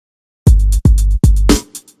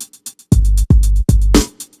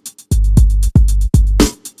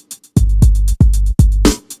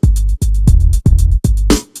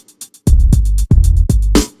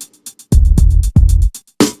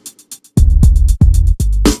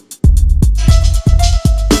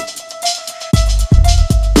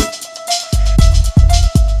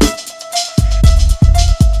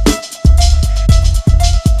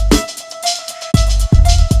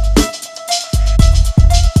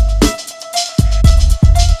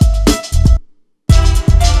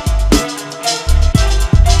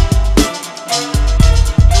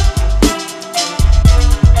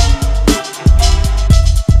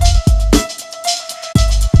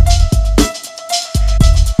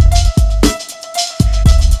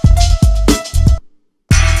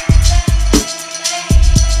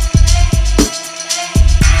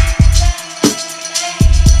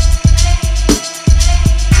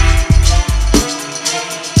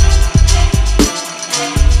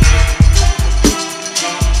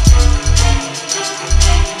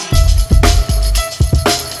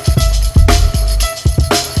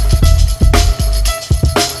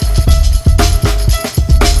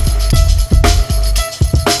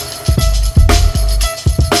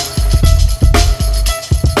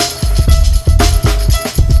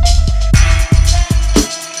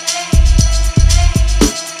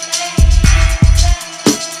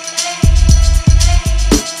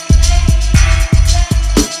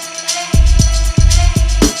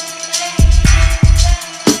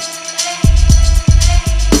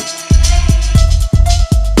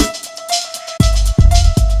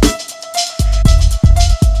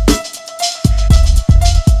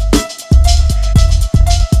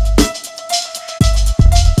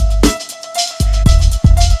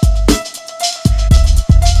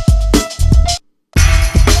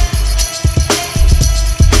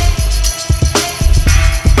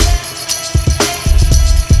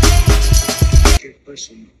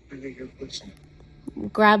pussy. Finger your pussy.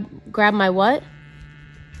 Grab my what?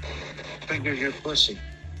 Finger your pussy.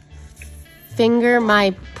 Finger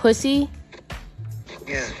my pussy?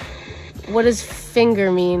 Yeah. What does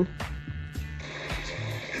finger mean?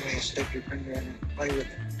 And then stick your finger in and play with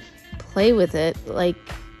it. Play with it? Like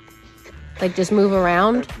just move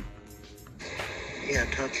around? Yeah,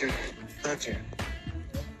 touch it.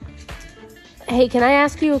 Hey, can I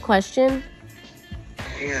ask you a question?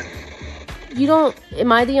 Yeah.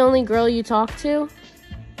 Am I the only girl you talk to?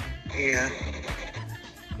 Yeah.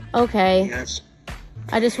 Okay. Yes.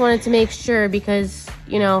 I just wanted to make sure because,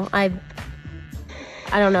 I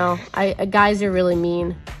don't know. Guys are really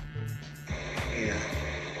mean. Yeah.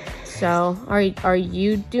 So, are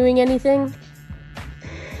you doing anything?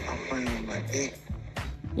 I'm playing with my dick.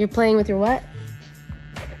 You're playing with your what?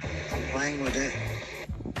 I'm playing with it.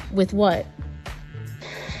 With what?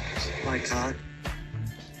 My cock.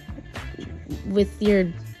 With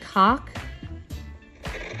your cock?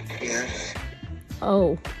 Yes.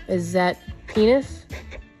 Oh, is that penis?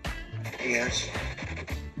 Yes.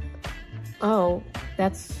 Oh,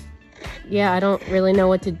 I don't really know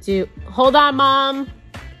what to do. Hold on, Mom.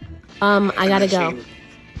 I gotta go.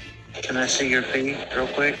 Can I see your feet real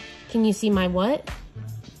quick? Can you see my what?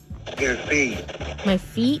 Your feet. My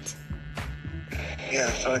feet? Yeah,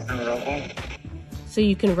 so I can rub them. So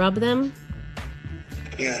you can rub them?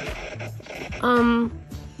 Yeah.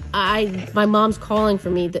 My mom's calling for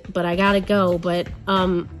me, but I gotta go. But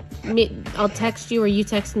I'll text you or you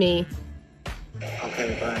text me.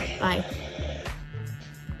 Okay, bye. Bye.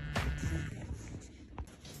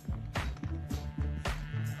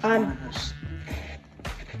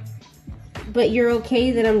 But you're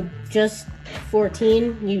okay that I'm just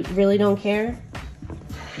 14? You really don't care?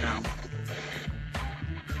 No.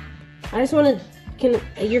 I just want to...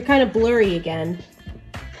 You're kind of blurry again.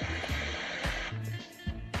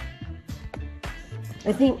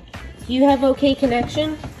 I think... Do you have okay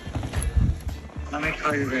connection? Let me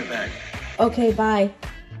call you right back. Okay, bye.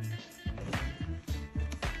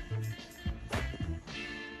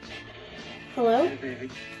 Hello? Hey, baby.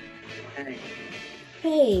 Hey.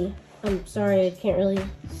 Hey. I'm sorry, I can't really...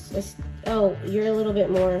 Oh, you're a little bit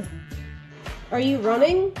more... Are you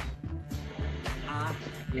running?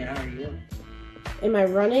 Yeah, are you? Am I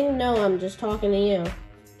running? No, I'm just talking to you.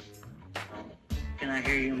 Can I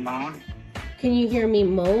hear you moan? Can you hear me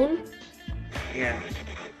moan? Yeah.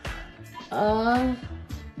 Oh,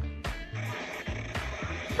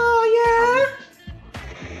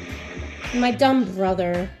 yeah? My dumb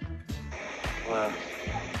brother. Well.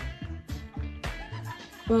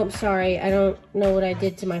 Well, I'm sorry. I don't know what I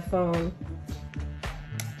did to my phone.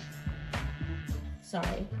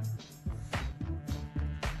 Sorry.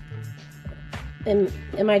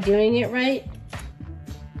 Am I doing it right?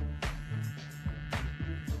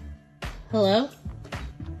 Hello?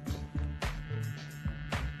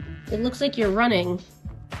 It looks like you're running.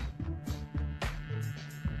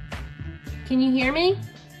 Can you hear me?